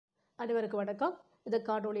அனைவருக்கும் வணக்கம். இந்த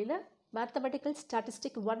காணொளியில் மேத்தமெட்டிக்கல்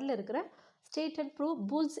ஸ்டாட்டிஸ்டிக் 1ல் இருக்கிற state and prove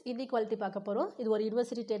pools inequality பார்க்க போகிறோம். இது ஒரு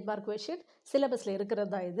யூனிவர்சிட்டி 10 மார்க் கொஷின், சிலபஸில்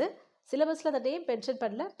இருக்கிறது தான் இது. சிலபஸில் அந்த நேம் மென்ஷன்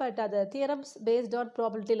பண்ணல, பட் அது தியரம்ஸ் பேஸ்ட் ஆன்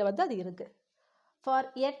ப்ராபபிலிட்டியில் வந்து அது இருக்குது. ஃபார்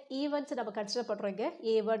n ஈவெண்ட்ஸ் நம்ம கன்சிடர் பண்ணுறோம். இங்கே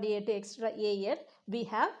A1, A2, extra AN we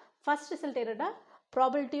have first result என்னென்னா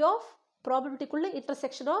ப்ராபபிலிட்டிக்குள்ளே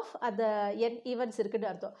இன்டர்செக்ஷன் ஆஃப் அந்த n ஈவெண்ட்ஸ்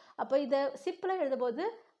இருக்குன்னு அர்த்தம். அப்போ இதை சிம்பிளாக எழுதும்போது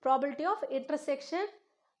probability of intersection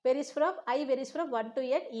varies from 1 to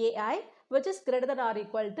n ai which is greater than or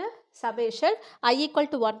equal to summation I equal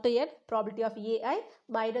to 1 to n probability of ai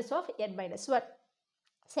minus of n minus 1.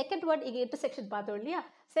 Second one இங்கே intersection பார்த்தோம் இல்லையா,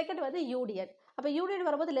 second வந்து union. அப்போ union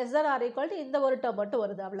வரும்போது less than or equal to இந்த ஒரு term மட்டும்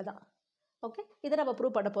வருது, அவ்வளோதான். ஓகே, இதை நம்ம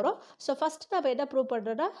ப்ரூவ் பண்ண போகிறோம். ஸோ ஃபஸ்ட் நம்ம என்ன ப்ரூவ்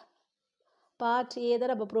பண்ணுறோன்னா பார்ட் ஏ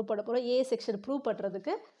தான் நம்ம ப்ரூவ் பண்ண போகிறோம். ஏ செக்ஷன் ப்ரூவ்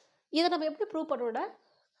பண்ணுறதுக்கு இதை நம்ம எப்படி ப்ரூவ் பண்ணுவோன்னா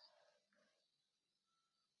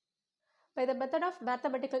by the method of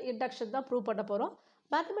mathematical induction தான் ப்ரூவ் பண்ண போகிறோம்.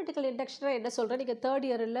 மேத்தமெட்டிக்கல் இண்டக்ஷனாக என்ன சொல்கிறேன், நீங்கள் தேர்ட்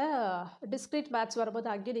இயரில் டிஸ்க்ரீட் மேத்ஸ் வரும்போது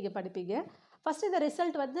அங்கேயும் நீங்கள் படிப்பீங்க. ஃபஸ்ட்டு இந்த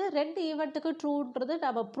ரிசல்ட் வந்து 2 ஈவெண்ட்டுக்கு ட்ரூன்றது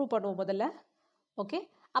நம்ம ப்ரூவ் பண்ணுவோம் முதல்ல. ஓகே,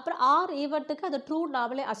 அப்புறம் ஆர் ஈவெண்ட்டுக்கு அது ட்ரூ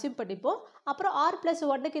நாமளே அசியூம் பண்ணிப்போம். அப்புறம்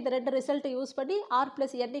r+1க்கு இந்த 2 ரிசல்ட்டை யூஸ் பண்ணி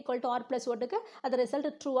r+n ஈக்குவல் டு r+1க்கு அந்த ரிசல்ட்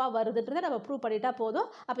ட்ரூவாக வருதுன்றதை நம்ம ப்ரூவ் பண்ணிட்டா போதும்.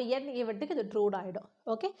 அப்போ n ஈவெண்ட்டுக்கு இது ட்ரூன் ஆகிடும்.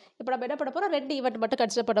 ஓகே, இப்போ நம்ம என்ன பண்ண போகிறோம், 2 ஈவெண்ட் மட்டும்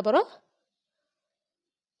கன்சிடர் பண்ண போகிறோம்.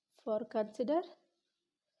 For considering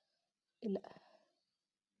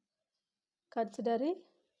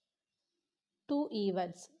 2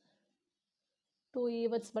 events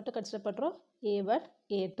மட்டும் கன்சிடர் பண்ணுறோம். A1,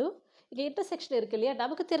 A2. இங்கே இன்டர்செக்ஷன் இருக்கு இல்லையா,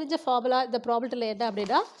 நமக்கு தெரிஞ்ச ஃபார்முலா இந்த ப்ராபபிலிட்டியில் என்ன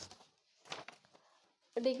அப்படின்னா,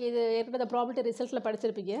 நீங்கள் இது ஏற்கனவே இந்த ப்ராபபிலிட்டி ரிசல்ட்டில்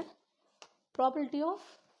படிச்சிருப்பீங்க. Probability of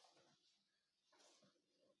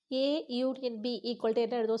A union B equal to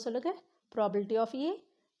என்ன எழுதுவோம் சொல்லுங்கள், probability of A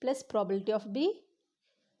plus probability of B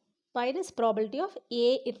minus probability of A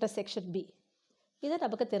intersection B. இது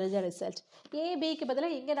நமக்கு தெரிஞ்ச ரிசல்ட். ஏபிக்கு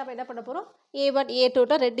பதிலாக இங்கே நம்ம என்ன பண்ண போகிறோம், A1,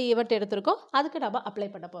 A2னா 2 ஈவெண்ட் எடுத்திருக்கோம், அதுக்கு நம்ம அப்ளை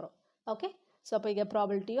பண்ண போகிறோம். ஓகே, ஸோ அப்போ இங்கே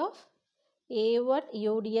probability of A1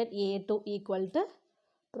 union A2 equal to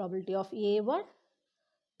probability of A1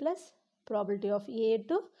 plus probability of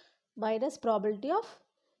A2 minus probability of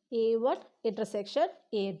A1 intersection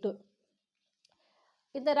A2.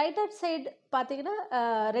 இந்த ரைட் ஹேண்ட் சைடு பார்த்தீங்கன்னா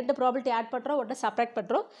 2 ப்ராபபிலிட்டி ஆட் பண்ணுறோம், ஒன்று சப்ராக்ட்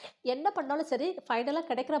பண்ணுறோம். என்ன பண்ணாலும் சரி ஃபைனலாக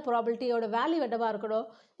கிடைக்கிற ப்ராபபிலிட்டியோட வேல்யூ என்னவாக இருக்கணும்,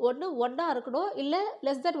 ஒன்று 1 இருக்கணும், இல்லை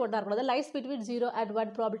லெஸ் தேன் 1 இருக்கணும். அது lies between 0 and 1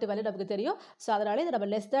 probability value நமக்கு தெரியும். ஸோ அதனால இதை நம்ம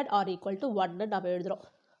less than or equal to 1 நம்ம எழுதுகிறோம்.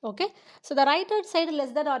 ஓகே, ஸோ இந்த right hand side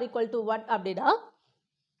less than or equal to 1 அப்படின்னா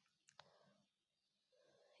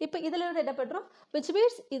இப்போ இதில் இருந்து என்ன பண்ணுறோம், விச்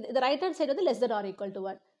மீன்ஸ் இந்த ரைட் ஹேண்ட் சைடு வந்து less than or equal to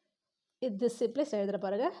 1. இது சிம்பிளஸ் எழுதுகிற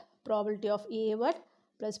பாருங்கள், probability of A1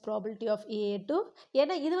 plus probability of A2.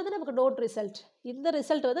 ஏன்னா இது வந்து நமக்கு நோட் ரிசல்ட், இந்த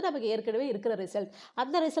ரிசல்ட் வந்து நமக்கு ஏற்கனவே இருக்கிற ரிசல்ட்.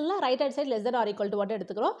 அந்த ரிசல்ட்லாம் right hand side less than or equal to 1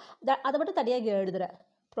 எடுத்துக்கிறோம். அதை மட்டும் தனியாக இங்கே எழுதுகிறேன்.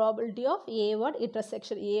 Probability of A1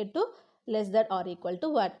 intersection A2 less than or equal to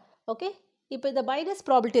 1. Okay, இப்போ இந்த மைனஸ்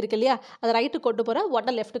ப்ராபபிலிட்டி இருக்கு இல்லையா, அதை ரைட்டுக்கு கொண்டு போகிறேன்,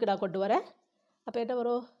 1 லெஃப்ட்டுக்கு நான் கொண்டு வரேன். அப்போ என்ன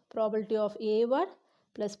வரும், probability of A1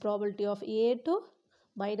 plus probability of A2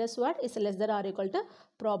 minus 1 is less than or equal to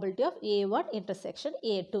probability of A1 intersection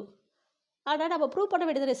A2. ஆனால் நம்ம ப்ரூவ் பண்ண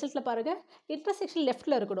வேண்டியது ரிசல்ட்டில் பாருங்கள், இன்டர்செக்ஷன்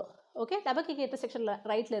லெஃப்ட்டில் இருக்கணும். ஓகே, நமக்கு இங்கே இன்டர்செக்ஷன்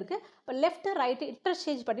ரைட்டில் இருக்குது. இப்போ லெஃப்ட்டு ரைட்டு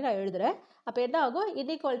இன்டர்சேஞ்ச் பண்ணி நான் எழுதுகிறேன். அப்போ என்ன ஆகும்,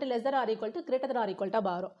 inequality less than or equal to greater than or ஈக்குவல்ட்டாக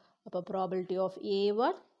மாறும். அப்போ probability of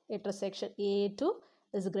A1 intersection A2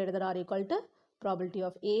 is greater than or equal to probability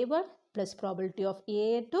of A1 plus probability of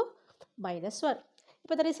A2 minus 1.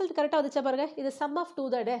 இப்போ இந்த ரிசல்ட் கரெக்டாக வந்துச்சா பாருங்கள், இது சம் ஆஃப் 2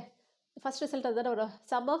 தானே, first result அதுதானே வரும்.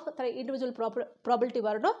 சம் ஆஃப் இண்டிவிஜுவல் ப்ராபபிலிட்டி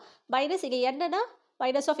வரணும். மைனஸ் இங்கே என்னன்னா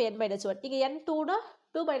மைனஸ் ஆஃப் n மைனஸ் 1. இங்கே n2னா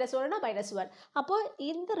 2 மைனஸ் 1னா மைனஸ் 1. அப்போது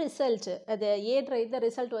இந்த ரிசல்ட் அது ஏன்ற இந்த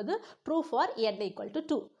ரிசல்ட் வந்து true for n equal to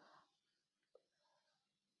 2.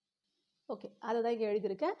 Okay, அதை தான் இங்கே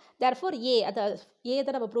எழுதியிருக்கேன். தேர்ஃபோர் ஏ, அதை ஏ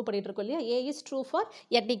தான் நம்ம ப்ரூவ் பண்ணிட்டு இருக்கோம் இல்லையா, ஏ is true for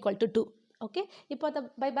n equal to 2. Okay, இப்போ அந்த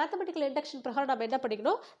பை மேத்தமெட்டிக்கல் இண்டக்ஷன் பிரகாரம் நம்ம என்ன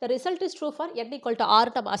பண்ணிக்கணும், the result is true for n equal to r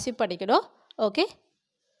நம்ம அசியூம் பண்ணிக்கணும். Okay,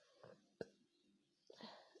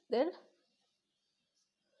 then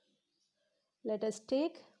let us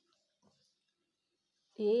take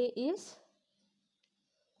A is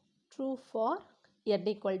true for n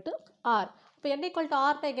equal to r. இப்போ n equal to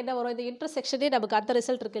r இங்கே என்ன வரும், இந்த இன்டர்செக்ஷனே நமக்கு அந்த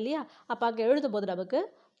ரிசல்ட் இருக்கு இல்லையா, அப்போ அங்கே எழுதும் போது நமக்கு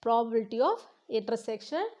probability of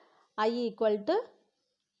intersection I equal to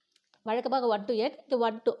வழக்கமாக 1 to n, இங்கே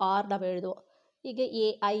 1 to r நம்ம எழுதுவோம். இங்கே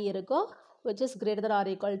AI இருக்கும், which is greater than or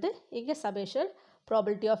equal to இங்கே summation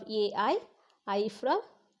probability of AI I from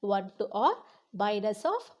 1 to r minus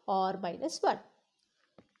of r minus 1.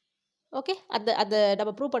 Okay, அந்த அந்த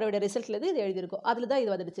நம்ம ப்ரூவ் பண்ண வேண்டிய ரிசல்ட்லேருந்து இது எழுதியிருக்கோம், அதில் தான் இது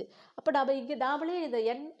வந்துடுச்சு. அப்போ நம்ம இங்கே நாமளே இந்த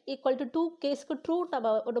n = 2 கேஸுக்கு ட்ரூ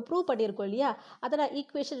நம்ம ஒன்று ப்ரூவ் பண்ணியிருக்கோம் இல்லையா, அதை நான்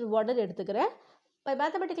ஈக்குவேஷன் 1ன்னு எடுத்துக்கிறேன். இப்போ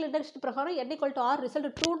மேத்தமெட்டிக்கல் இண்டக்ஷன் பிரகாரம் n = r ரிசல்ட்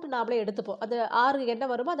ட்ரூன்ட்டு நாமளே எடுத்துப்போம். அது r என்ன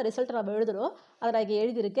வருமோ அந்த ரிசல்ட்டை நம்ம எழுதணும். அதை நான் இங்கே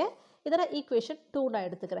எழுதியிருக்கேன். இதை நான் ஈக்குவேஷன் 2 நான்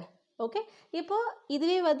எடுத்துக்கிறேன். ஓகே, இப்போது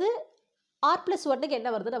இதுவே வந்து r+1க்கு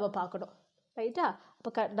என்ன வருதுன்னு நம்ம பார்க்கணும், ரைட்டா?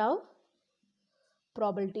 அப்போ now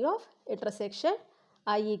probability of intersection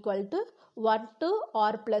I = 1 to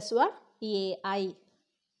r+1 ai.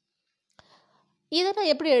 இதை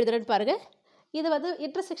நான் எப்படி எழுதுறேன்னு பாருங்க. இது வந்து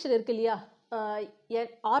இன்டர்செக்ஷன் இருக்கு இல்லையா,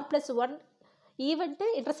 r+1 ஈவெண்ட்டு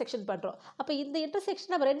இன்டர்செக்ஷன் பண்ணுறோம். அப்போ இந்த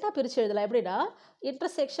இன்டர்செக்ஷன் நம்ம ரெண்டாக பிரித்து எழுதலாம். எப்படின்னா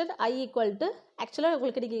இன்டர்செக்ஷன் I = ஆக்சுவலாக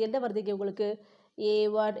உங்களுக்கு நீங்கள் என்ன வருதுங்க, உங்களுக்கு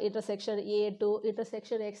a1 intersection a2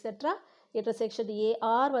 intersection etcetera intersection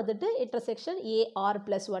ar வந்துட்டு இன்டர்செக்ஷன்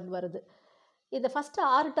ar+1 வருது. இந்த ஃபஸ்ட்டு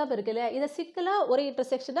ஆறு டேர்ம் இருக்கு இல்லையா, இதை சிக்கலாக ஒரே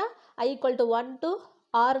இன்டர்செக்ஷனாக I = 1 to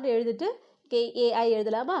rன்னு எழுதிட்டு ai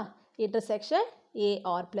எழுதலாமா, இன்டர்செக்ஷன்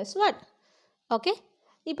ar+1. ஓகே,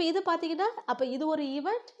 இப்போ இது பார்த்தீங்கன்னா அப்போ இது ஒரு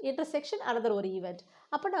ஈவெண்ட், இன்டர்செக்ஷன் அனதர் ஒரு ஈவெண்ட்.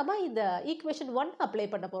 அப்போ நம்ம இந்த ஈக்குவேஷன் 1 அப்ளை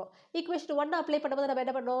பண்ண போகிறோம். ஈக்குவேஷன் 1 அப்ளை பண்ணும்போது நம்ம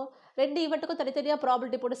என்ன பண்ணோம், ரெண்டு ஈவெண்ட்டுக்கும் தனித்தனியாக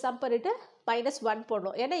ப்ராபிலிட்டி போட்டு சம் பண்ணிவிட்டு -1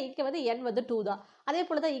 போடணும். ஏன்னா இங்கே வந்து n வந்து 2 தான். அதே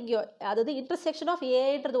போல் தான் இங்கேயும், அதாவது இன்டர்செக்ஷன் ஆஃப்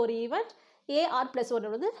ஏன்றது ஒரு ஈவெண்ட், ar+1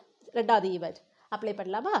 வந்து ரெண்டாவது ஈவெண்ட். அப்ளை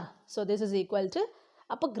பண்ணலாமா? So this is equal to,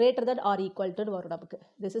 அப்போ greater than or equal to வரும் நமக்கு.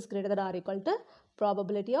 This is greater than or equal to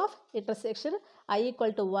probability of intersection I =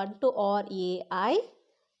 1 to or ai.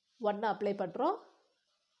 1 apply பண்ணுறோம்.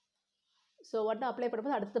 So 1 apply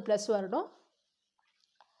பண்ணும்போது அடுத்தது plus வரணும்,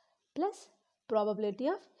 ப்ளஸ் ப்ராபபிலிட்டி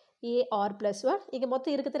ஆஃப் ar+1. இங்கே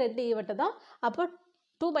மொத்தம் இருக்கிறது ரெண்டு ஈவெண்ட்டு தான். அப்போ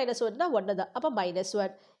 2 - 1 தான் 1 தான். அப்போ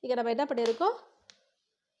 -1. இங்கே நம்ம என்ன பண்ணியிருக்கோம்,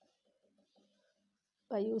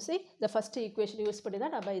 by using the first equation use பண்ணி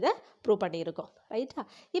தான் நம்ம இதை ப்ரூவ் பண்ணியிருக்கோம், ரைட்டா?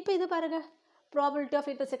 இப்போ இது பாருங்கள், probability of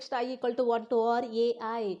intersection I = 1 to or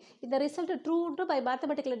ai. இந்த ரிசல்ட் ட்ரூன்ட்டு பை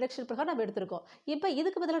மேத்தமெட்டிக்கல் இண்டக்ஷன் பிரகாரம் நம்ம எடுத்திருக்கோம். இப்போ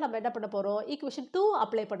இதுக்கு பதிலாக நம்ம என்ன பண்ண போகிறோம், ஈக்குவேஷன் 2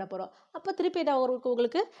 அப்ளை பண்ண போகிறோம். அப்போ திருப்பி என்ன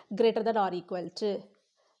உங்களுக்கு greater than or equal to.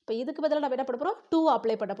 இப்போ இதுக்கு பதிலாக நம்ம என்ன பண்ண போகிறோம், 2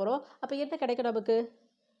 அப்ளை பண்ண போகிறோம். அப்போ என்ன கிடைக்கும் நமக்கு,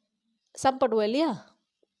 சம் பண்ணுவோம் இல்லையா,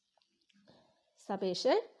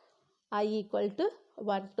 summation I =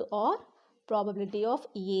 1 to or probability of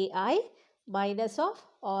ai minus of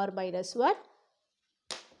r -1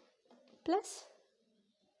 plus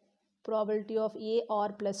probability of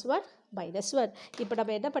ar+1 -1. இப்போ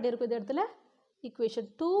நம்ம என்ன பண்ணியிருக்கோம், இந்த இடத்துல equation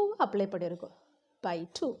 2 அப்ளை பண்ணியிருக்கோம் by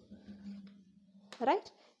 2,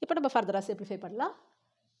 ரைட்? இப்போ நம்ம ஃபர்தராக சிம்பிளிஃபை பண்ணலாம்.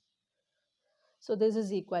 So this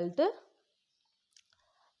is equal to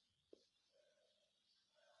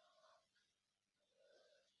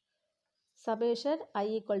summation I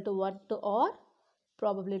 = 1 to or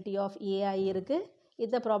probability of ai இருக்குது,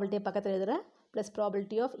 இந்த ப்ராபபிலிட்டியை பக்கத்தில் எழுதுகிறேன், plus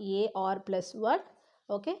probability of ar+1.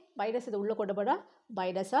 Okay, minus இது உள்ளே கொண்டு போனால்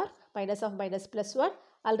 -r, மைனஸ் ஆஃப் -+1.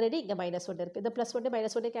 ஆல்ரெடி இங்கே -1 இருக்குது. இந்த +1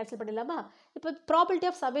 -1 கேன்சல் பண்ணிடலாமா? இப்போ ப்ராபபிலிட்டி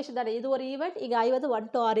ஆஃப் சமேஷன் தானே, இது ஒரு ஈவெண்ட், இங்கே I வந்து 1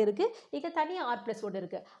 to r இருக்குது, இங்கே தனியாக r+1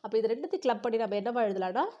 இருக்குது. அப்போ இது ரெண்டுத்தையும் கிளப் பண்ணி நம்ம என்னவா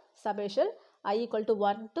எழுதலாம்னா, summation I =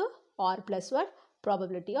 1 to r+1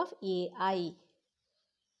 probability of ai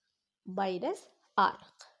minus r.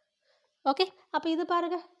 Okay, அப்போ இது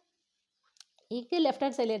பாருங்கள், இங்கே லெஃப்ட்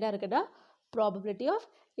ஹேண்ட் சைடில் என்ன இருக்குன்னா, probability of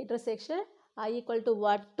intersection I =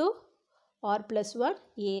 1 to r+1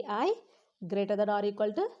 ai greater than or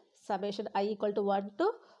equal to summation I = 1 to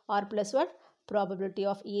r+1 probability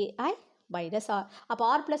of ai minus r. அப்போ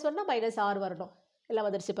r+1 -r வரணும், எல்லாம்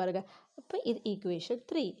வந்துருச்சு பாருங்கள். அப்போ இது ஈக்குவேஷன்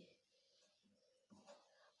 3.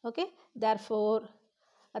 ஓகே, therefore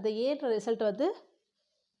அந்த ஏன்ற ரிசல்ட் வந்து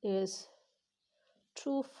is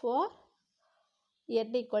true for n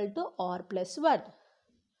 = r+1.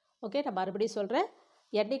 Okay, நான் மறுபடியும் சொல்கிறேன்,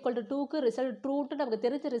 n = 2க்கு ரிசல்ட் ட்ரூன்ட்டு நமக்கு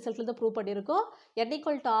தெரிஞ்ச ரிசல்ட்லேருந்து ப்ரூவ் பண்ணியிருக்கோம். n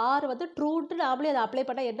 = r வந்து ட்ரூன்ட்டு நாமளே அதை அப்ளை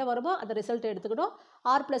பண்ணால் என்ன வருமோ அந்த ரிசல்ட்டை எடுத்துக்கணும்.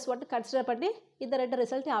 r+1 கன்சிடர் பண்ணி இந்த ரெண்டு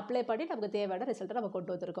ரிசல்ட்டையும் அப்ளை பண்ணி நமக்கு தேவையான ரிசல்ட்டை நம்ம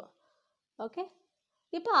கொண்டு வந்திருக்கோம். ஓகே,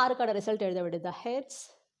 இப்போ ஆருக்கான ரிசல்ட் எழுத வேண்டியது. ஹென்ஸ்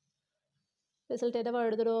ரிசல்ட் என்னவா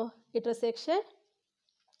எழுதணும், intersection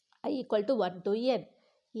I = 1 to n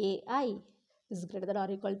ai is greater than or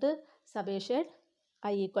equal to summation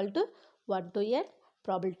I = 1 to n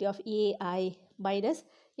probability of ai minus,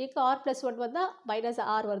 இங்கே r+1 வந்தால்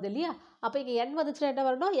 -r வருது இல்லையா, அப்போ இங்கே n வந்துச்சுன்னா என்ன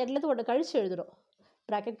வரணும், nலேருந்து ஒன்று கழிச்சு எழுதணும்,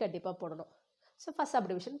 ப்ராக்கெட் கண்டிப்பாக போடணும். ஸோ ஃபஸ்ட்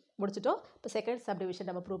சப்டிவிஷன் முடிச்சிட்டோம். இப்போ செகண்ட் சப்டிவிஷன்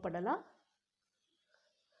நம்ம ப்ரூவ் பண்ணலாம்.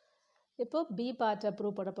 இப்போ பி பார்ட்டை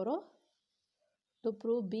ப்ரூவ் பண்ண போகிறோம். To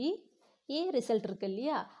prove B, A result இருக்கு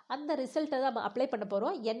இல்லையா, அந்த ரிசல்ட்டை தான் நம்ம அப்ளை பண்ண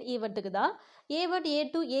போகிறோம் n ஈவெண்ட்டுக்கு தான். a1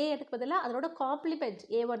 a2 a எடுக்க பதிலாக அதனோட காம்ப்ளிமெண்ட்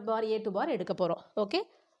a1 பார் a2 பார் எடுக்க போகிறோம். Okay,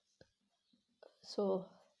 so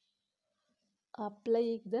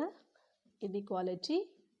applying the inequality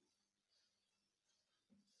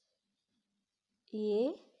A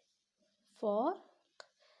for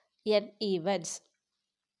n events.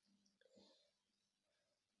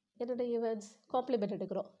 என்னென்ன events? Complement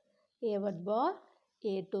எடுக்கிறோம். A1 bar,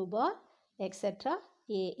 A2 bar, etc.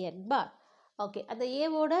 AN bar. Okay, அந்த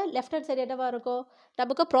ஏவோட லெஃப்ட் ஹேண்ட் சைடு என்னவா இருக்கும்?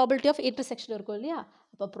 நமக்கு ப்ராபபிலிட்டி ஆஃப் இன்டர்செக்ஷன் இருக்கும் இல்லையா?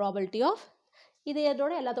 அப்போ ப்ராபபிலிட்டி ஆஃப் இது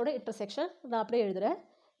என்னோட எல்லாத்தோட இன்டர்செக்ஷன் நான் அப்படியே எழுதுகிறேன்.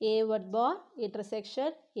 A1 bar intersection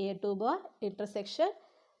A2 bar intersection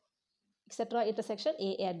etc. intersection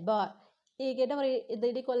AN bar. இங்கே என்ன வரும்? இந்த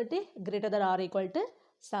inequality greater than R equal to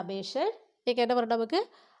summation. இங்கே என்ன வரும்? நமக்கு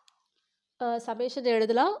சமேஷன்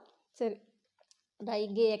எழுதலாம். சரி, நான்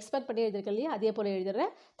இங்கே எக்ஸ்பேண்ட் பண்ணி எழுதியிருக்கேன் இல்லையா? அதே போல்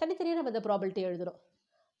எழுதுகிறேன். தனித்தனியாக நம்ம இந்த ப்ராபபிலிட்டி எழுதுகிறோம்.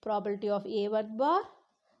 Probability of A1 bar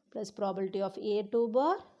plus probability of A2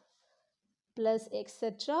 bar plus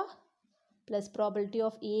etcetera plus probability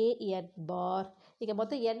of AN bar. இங்கே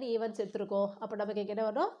மொத்தம் n ஈவெண்ட்ஸ் எடுத்துருக்கோம். அப்போ நமக்கு இங்கே என்ன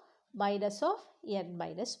வரும்? Minus of n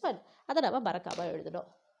minus 1. அதை நம்ம மறக்காமல் எழுதணும்.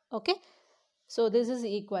 Okay, so this is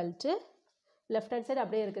equal to left hand side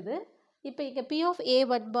அப்படியே இருக்குது. இப்போ இங்கே P of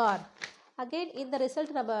A1 bar again இந்த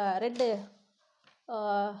ரிசல்ட் நம்ம ரெண்டு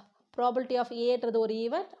ப்ராபபிலிட்டி ஆஃப் ஏன்றது ஒரு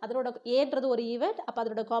ஈவெண்ட், அதனோட ஏன்றது ஒரு ஈவெண்ட். அப்போ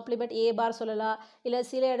அதனோட காம்ப்ளிமெண்ட் A பார் சொல்லலாம், இல்லை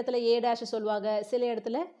சில இடத்துல A டேஷ் சொல்லுவாங்க, சில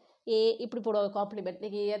இடத்துல A இப்படி போடுவாங்க காம்ப்ளிமெண்ட்.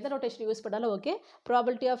 நீங்கள் எந்த நோட்டேஷன் யூஸ் பண்ணாலும் okay.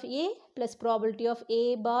 Probability of A plus probability of A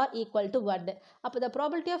bar equal to 1. அப்போ இந்த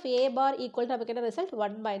probability of A bar equal to நமக்கு என்ன result?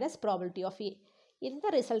 1 minus probability of A. இந்த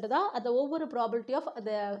ரிசல்ட் தான் அந்த ஒவ்வொரு ப்ராபபிலிட்டி ஆஃப்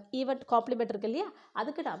அந்த ஈவெண்ட் காம்ப்ளிமெண்ட் இருக்கு இல்லையா?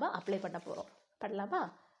 அதுக்கு நாம் அப்ளை பண்ண போகிறோம். பண்ணலாமா?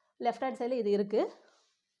 லெஃப்ட் ஹேண்ட் சைடில் இது இருக்குது,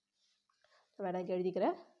 வேணா இங்கே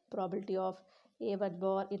எழுதிக்கிறேன். Probability of A1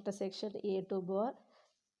 bar intersection A2 bar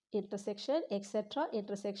intersection etc.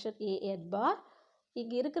 intersection AN bar.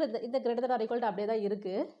 இங்கே இருக்கிற இந்த greater than R equal to அப்படியே தான்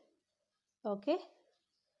இருக்குது. ஓகே,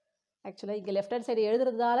 ஆக்சுவலாக இங்கே லெஃப்ட் ஹேண்ட் சைடு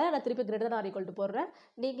எழுதுறதுனால நான் திருப்பி greater than R equal to போடுறேன்.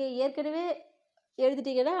 நீங்கள் ஏற்கனவே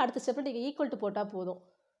எழுதிட்டீங்கன்னா அடுத்த ஸ்டெப்பில் நீங்கள் ஈக்குவல் டு போட்டால் போதும்.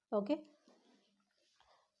 ஓகே,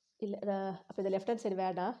 இல்லை அப்போ இந்த லெஃப்ட் ஹேண்ட் சைடு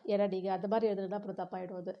வேண்டாம், ஏன்னா நீங்கள் அந்த மாதிரி எழுதுனா அப்புறம்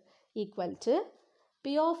தப்பாகிடும். அது equal to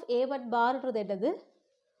P of A1 பார்ன்றது என்னது?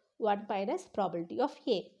 1 மைனஸ் ப்ராபபிலிட்டி ஆஃப்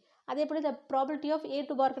A. அதே போல் இந்த ப்ராபபிலிட்டி ஆஃப்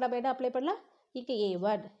A2 பார்க்கு நம்ம என்ன அப்ளை பண்ணலாம்? இங்கே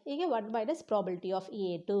A1, இங்கே 1 minus probability of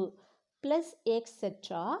A2 plus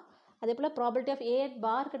etcetera. அதே போல் ப்ராபபிலிட்டி ஆஃப் AN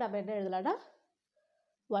பார்க்கு நம்ம என்ன எழுதலாம்னா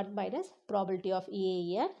 1 மைனஸ் ப்ராபபிலிட்டி ஆஃப்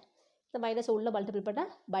AN. இந்த மைனஸ் உள்ள மல்டிபிள்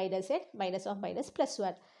பண்ணால் minus n minus of minus plus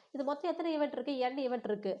 1. இது மொத்தம் எத்தனை ஈவெண்ட் இருக்குது? n ஈவெண்ட்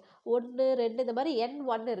இருக்குது. 1 2 இந்த மாதிரி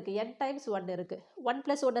n1 இருக்குது, n டைம்ஸ் 1 இருக்குது. 1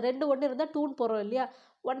 + 1 2 1 இருந்தால் 2 போடுறோம் இல்லையா?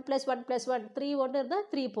 1 + 1 + 1 3 1 இருந்தால்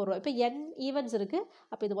 3 போடுறோம். இப்போ n ஈவெண்ட்ஸ் இருக்குது.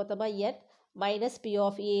 அப்போ இது மொத்தமாக n minus P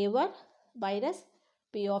of A1 minus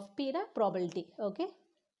P of Pனா probability. Okay,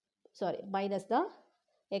 sorry minus தான்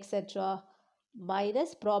etcetera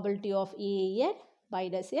minus probability of AN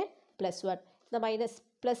minus n plus 1. இந்த மைனஸ்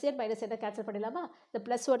ப்ளஸ் n மைனஸ் என்ன கேன்சல் பண்ணிடலாமா? இந்த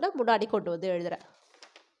ப்ளஸ் 1 முன்னாடி கொண்டு வந்து எழுதுகிறேன்.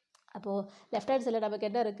 அப்போது லெஃப்ட் ஹேண்ட் சைடில் நமக்கு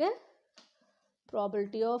என்ன இருக்குது?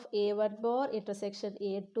 Probability of A1 bar intersection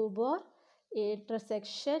A2 bar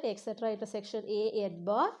intersection etc. intersection AN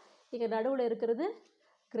bar. இங்கே நடுவில் இருக்கிறது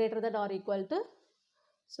greater than R equal to,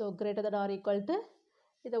 so greater than R equal to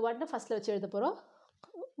இதை 1 ஃபஸ்ட்டில் வச்சு எழுத போகிறோம்.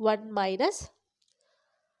 1 minus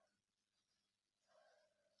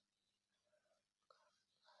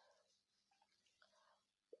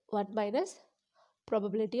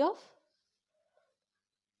probability of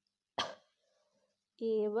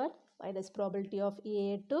A1 minus probability of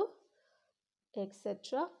A2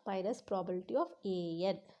 etc. minus probability of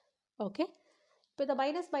AN. Okay, இப்போ இந்த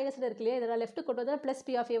மைனஸ் மைனஸ்னு இருக்கு இல்லையா? இதனால் லெஃப்ட்டு கொண்டு வந்தால் ப்ளஸ்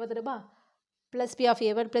P ஆஃப் A வந்துடுமா? Plus P of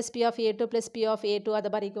A1 plus P of A2 plus P of A2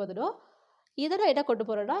 அந்த மாதிரி இங்கே வந்துடும். இதை நான் என்ன கொண்டு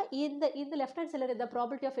போகிறேன்னா இந்த லெஃப்ட் ஹேண்ட் சைடில் இந்த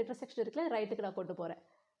ப்ராபபிலிட்டி ஆஃப் இன்டர்செக்ஷன் இருக்குல்ல, ரைட்டுக்கு நான் கொண்டு போகிறேன்.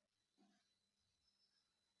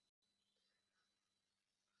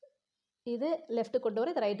 இது லெஃப்ட்டு கொண்டு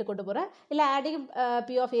வரேன், இது ரைட்டு கொண்டு போகிறேன். இல்லை adding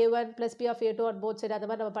P of A1 plus P of A2 on both side அந்த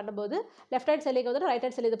மாதிரி நம்ம பண்ணும்போது லெஃப்ட் ஹேண்ட் சைடில் வந்து ரைட்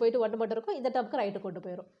ஹேண்ட் சைடில் இது போயிட்டு 1 மட்டும் இருக்கும், இந்த டேர்முக்கு ரைட்டு கொண்டு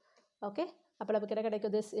போயிடும். ஓகே, அப்போ நமக்கு என்ன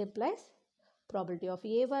கிடைக்கும்? This implies probability of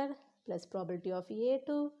A1 plus probability of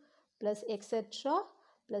A2 plus etcetera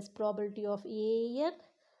plus probability of AN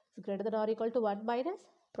is greater than or equal to 1 minus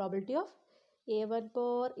probability of A1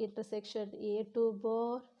 bar intersection A2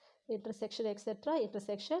 bar intersection etc.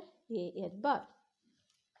 intersection AN bar.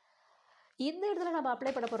 இந்த இடத்துல நம்ம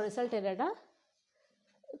apply பண்ண போகிற result என்னென்னா,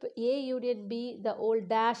 இப்போ A union B the whole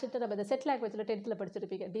டேஷ்ன்ட்டு நம்ம இந்த set லாங்குவேஜில் 10th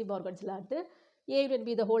படிச்சிருப்பீங்க, D மார்கன்ஸ்லான்ட்டு. A union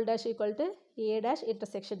B the whole dash equal to A dash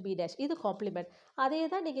intersection B dash. இது காம்ப்ளிமெண்ட். அதே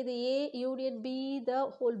தான் நீங்கள் இது A union B the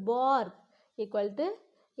whole bar equal to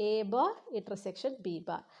A bar intersection B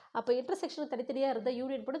பார். அப்போ இன்டர்செக்ஷன் தனித்தனியாக இருந்தால்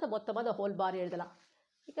யூனியன் போட்டு இந்த மொத்தமாக இந்த ஹோல் பார் எழுதலாம்.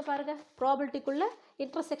 இங்கே பாருங்கள், ப்ராபபிலிட்டிக்குள்ளே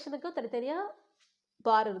இன்டர்செக்ஷனுக்கும் தனித்தனியாக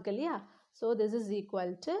பார் இருக்கு இல்லையா? So this is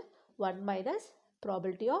equal to 1 minus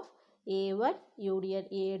probability of A1 union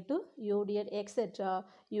A2 union etc.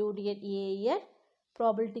 union AN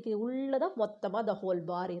probability உள்ளதான் மொத்தமாக the whole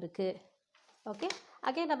bar இருக்குது. ஓகே,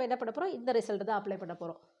 அகைன் நம்ம என்ன பண்ண போகிறோம், இந்த ரிசல்ட் தான் அப்ளை பண்ண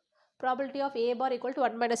போகிறோம். probability of A bar equal to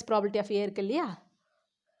 1 minus probability of A இருக்கு இல்லையா.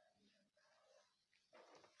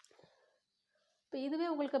 இப்போ இதுவே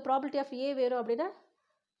உங்களுக்கு probability of A வேணும் அப்படின்னா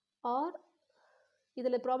ஆர்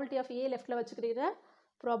இதில் probability of A லெஃப்டில் வச்சுக்கிறீங்கன்னா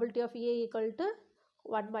probability of A equal to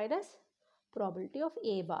 1 minus probability of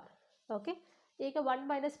A bar. Okay, இங்கே 1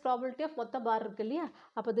 minus probability of மொத்த பார் இருக்கு இல்லையா,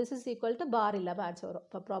 அப்போ this is equal to பார் இல்லாமல் ஆன்சர் வரும்.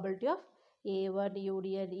 இப்போ probability of A1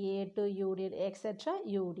 union A2 union etc.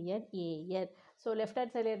 union AN. So left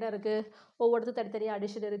hand சைடில் என்ன இருக்குது, ஒவ்வொருத்தரும் தனித்தனியாக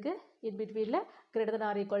அடிஷன் இருக்குது. இன் பிட்வீனில் greater than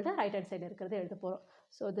or equal to right hand side இருக்கிறது எழுத போகிறோம்.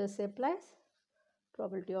 So this implies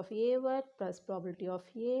probability of A1 plus probability of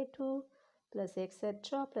A2 plus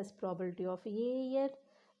etc. plus probability of AN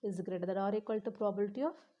is greater than or equal to probability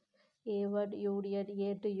of A1 union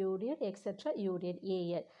A2 union etc. union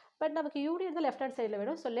AN. But நமக்கு union தான் left hand சைடில்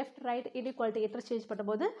வேணும். So left right inequality interchange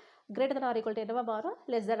பண்ணும்போது greater than or equal to என்னவா மாறும்,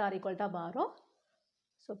 less than or equal to மாறும்.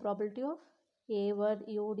 So probability of A1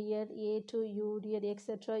 union A2 union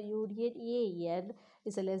etc. union AN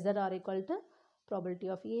is less than or equal to probability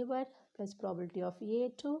of A1 plus probability of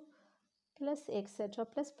A2 plus etc.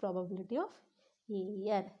 plus probability of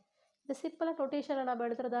AN. இந்த சிம்பிளாக நோட்டேஷனை நம்ம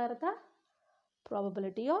எடுத்துகிறதா இருந்தால்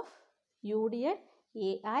probability of union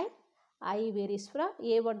AI, I varies from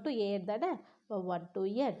A1 to AN தானே, 1 to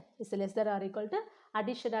N is less than or equal to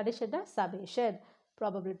addition summation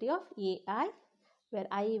probability of AI where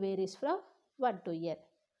I varies from 1 to N.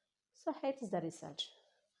 So hence the result.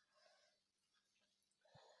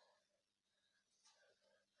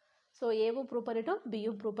 So ஏவும் prove பண்ணிட்டோம்,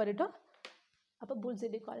 பியும் prove பண்ணிட்டோம். அப்போ Boole's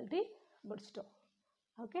inequality முடிச்சிட்டோம்.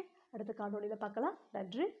 Okay, அடுத்த காணொளியில் பார்க்கலாம்.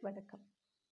 நன்றி, வணக்கம்.